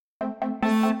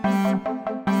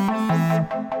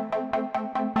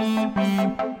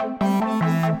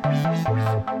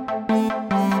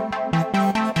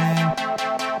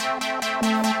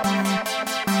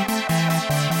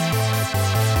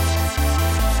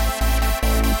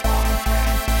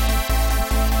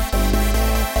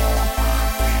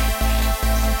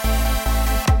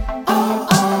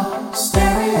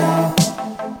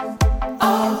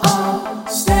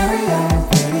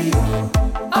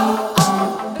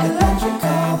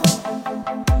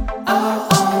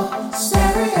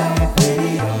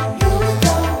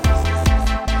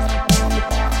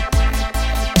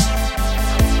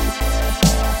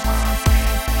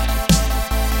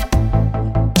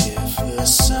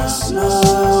Summer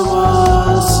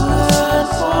wasn't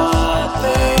what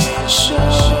they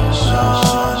showed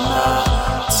on the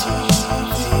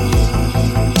TV.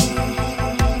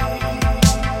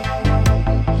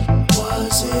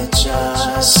 Was it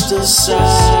just a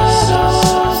set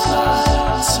of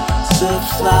lights that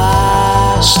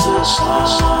flashed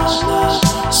upon the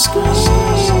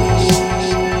screen?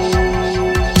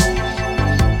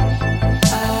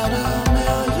 At a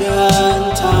million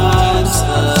times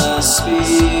the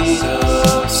speed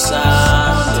of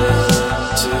sound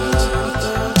into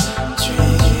the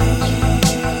dream,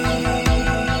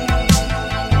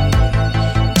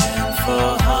 and for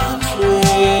 100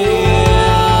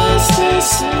 years they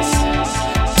seem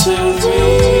to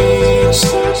reach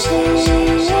the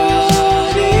pleiades.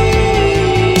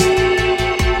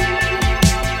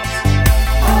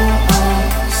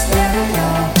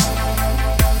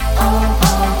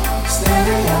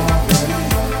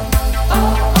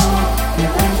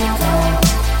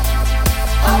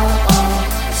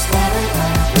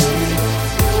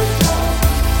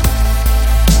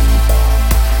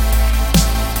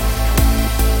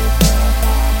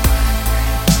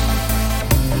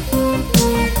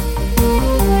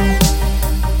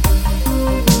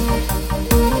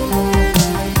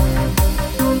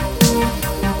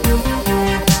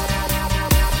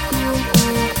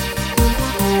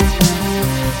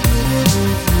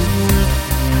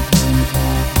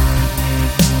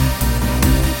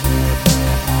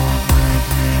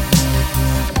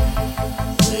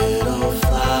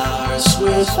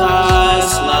 With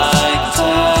eyes like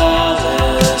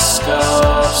telescopes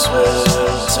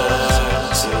will turn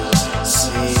to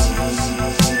see.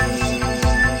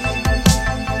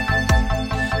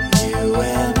 You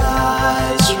and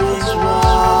I drink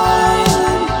wine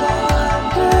and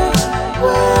wonder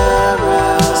where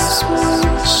else we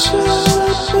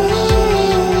should be.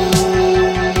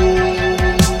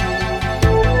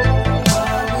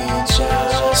 Are we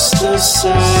just a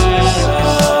set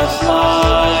of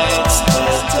lights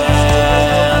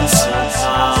dance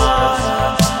upon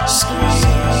a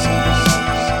screen?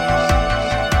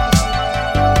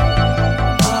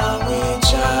 Are we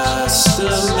just a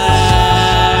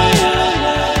marionette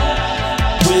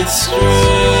with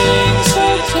strings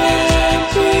that can't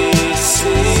be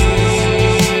seen?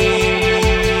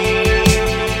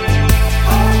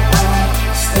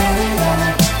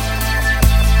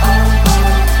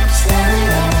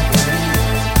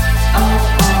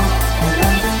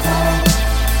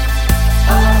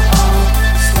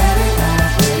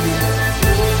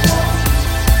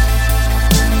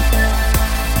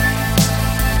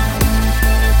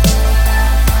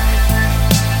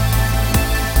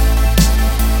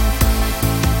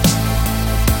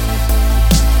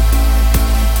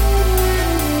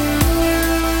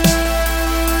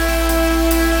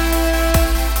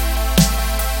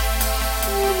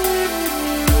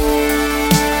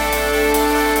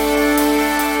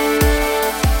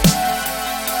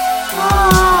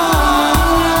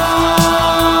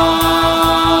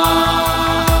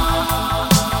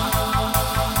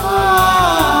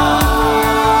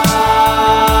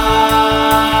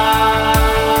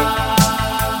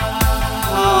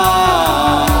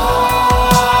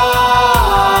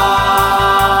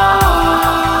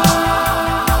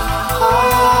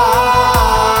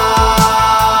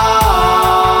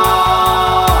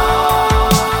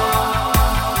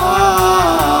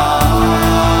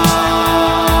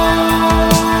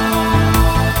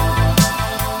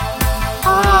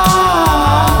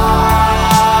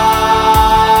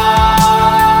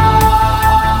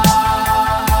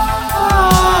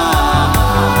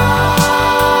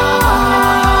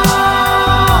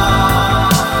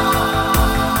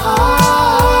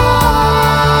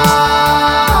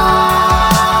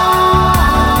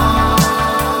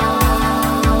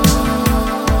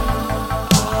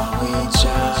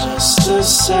 Just the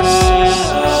same.